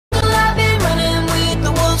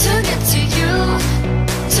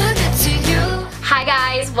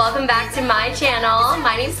back to my channel.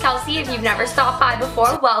 My name's Kelsey. If you've never stopped by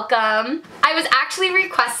before, welcome. I was actually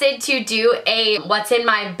requested to do a what's in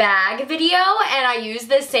my bag video, and I use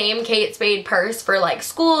the same Kate Spade purse for like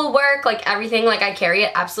school, work, like everything. Like I carry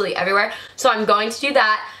it absolutely everywhere. So I'm going to do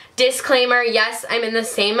that. Disclaimer, yes, I'm in the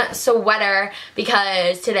same sweater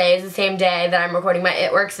because today is the same day that I'm recording my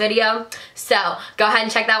It Works video. So go ahead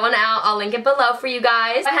and check that one out. I'll link it below for you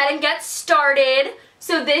guys. Go ahead and get started.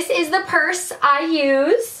 So this is the purse I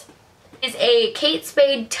use. It's a Kate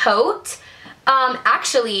Spade tote.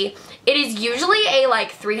 Actually, it is usually a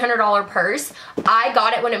like $300 purse. I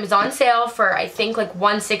got it when it was on sale for I think like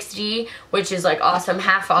 $160, which is like awesome,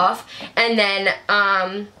 half off. And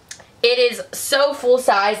then it is so full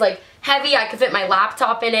size, like heavy. I could fit my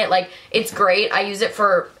laptop in it. Like it's great. I use it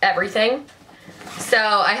for everything. So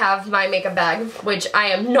I have my makeup bag, which I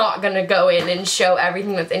am not gonna go in and show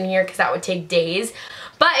everything that's in here because that would take days.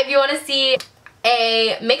 But if you want to see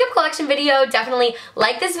a makeup collection video, definitely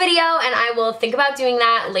like this video, and I will think about doing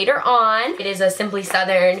that later on. It is a Simply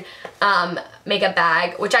Southern makeup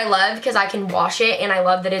bag, which I love because I can wash it, and I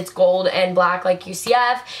love that it's gold and black like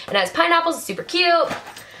UCF, and it has pineapples. It's super cute.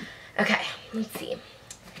 Okay, let's see.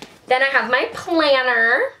 Then I have my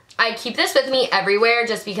planner. I keep this with me everywhere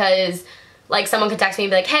just because like someone could text me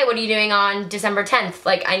and be like, hey, what are you doing on December 10th?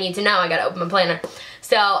 Like I need to know, I gotta open my planner.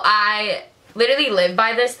 So I literally live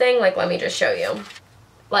by this thing. Like let me just show you.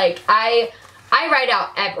 Like I write out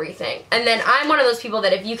everything. And then I'm one of those people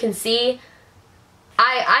that if you can see,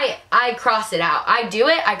 I cross it out. I do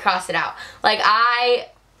it, I cross it out. Like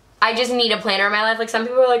I just need a planner in my life. Like some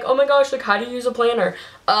people are like, oh my gosh, like how do you use a planner?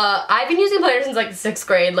 I've been using planners since like 6th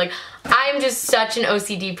grade. Like I'm just such an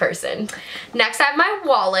OCD person. Next I have my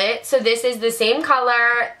wallet. So this is the same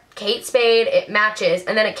color, Kate Spade, it matches.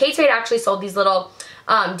 And then at Kate Spade actually sold these little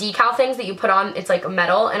decal things that you put on. It's like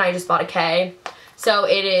metal, and I just bought a K. So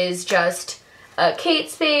it is just a Kate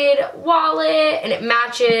Spade wallet, and it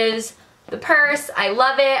matches the purse. I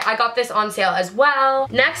love it. I got this on sale as well.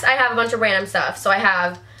 Next I have a bunch of random stuff. So I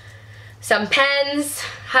have some pens,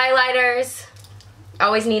 highlighters,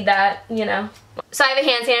 always need that, you know. So I have a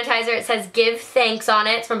hand sanitizer, it says Give Thanks on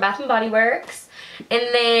it, it's from Bath & Body Works. And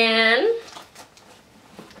then,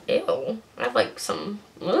 ew, I have like some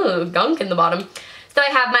gunk in the bottom. So I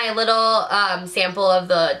have my little sample of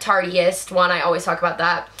the Tardiest one, I always talk about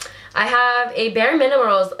that. I have a Bare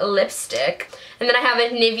Minerals lipstick, and then I have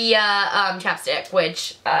a Nivea chapstick,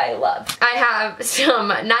 which I love. I have some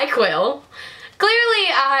NyQuil. Clearly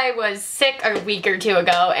I was sick a week or two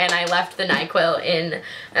ago and I left the NyQuil in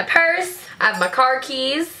a purse. I have my car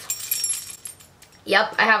keys.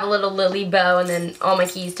 Yep, I have a little lily bow and then all my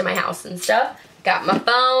keys to my house and stuff. Got my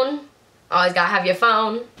phone. Always gotta have your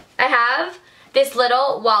phone. I have this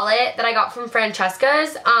little wallet that I got from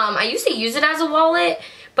Francesca's. I used to use it as a wallet,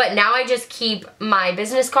 but now I just keep my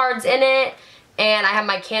business cards in it, and I have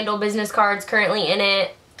my candle business cards currently in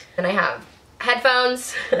it. And I have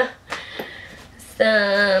headphones.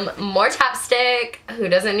 Some more chapstick. Who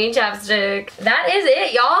doesn't need chapstick? That is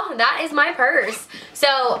it, y'all. That is my purse. So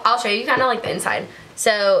I'll show you kind of like the inside.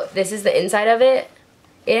 So this is the inside of it.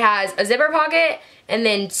 It has a zipper pocket and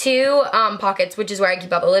then two pockets, which is where I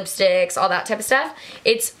keep all the lipsticks, all that type of stuff.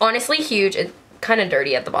 It's honestly huge. It's kind of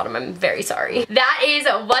dirty at the bottom. I'm very sorry. That is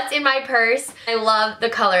what's in my purse. I love the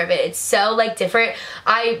color of it. It's so like different.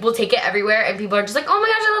 I will take it everywhere and people are just like, oh my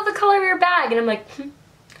gosh, I love the color of your bag. And I'm like,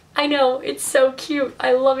 I know, it's so cute.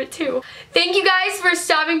 I love it too. Thank you guys for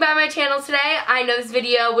stopping by my channel today. I know this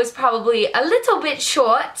video was probably a little bit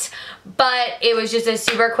short, but it was just a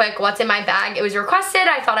super quick what's in my bag. It was requested.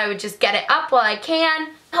 I thought I would just get it up while I can.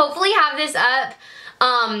 Hopefully have this up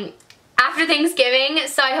after Thanksgiving,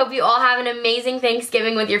 so I hope you all have an amazing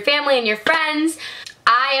Thanksgiving with your family and your friends.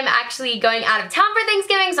 I am actually going out of town for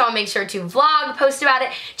Thanksgiving, so I'll make sure to vlog, post about it.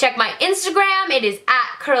 Check my Instagram. It is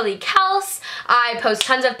at Curlykels. I post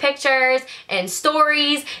tons of pictures and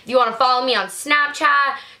stories. If you want to follow me on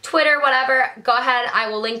Snapchat, Twitter, whatever, go ahead. I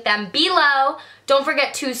will link them below. Don't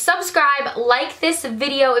forget to subscribe, like this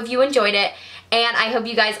video if you enjoyed it, and I hope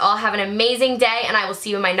you guys all have an amazing day, and I will see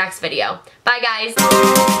you in my next video. Bye, guys.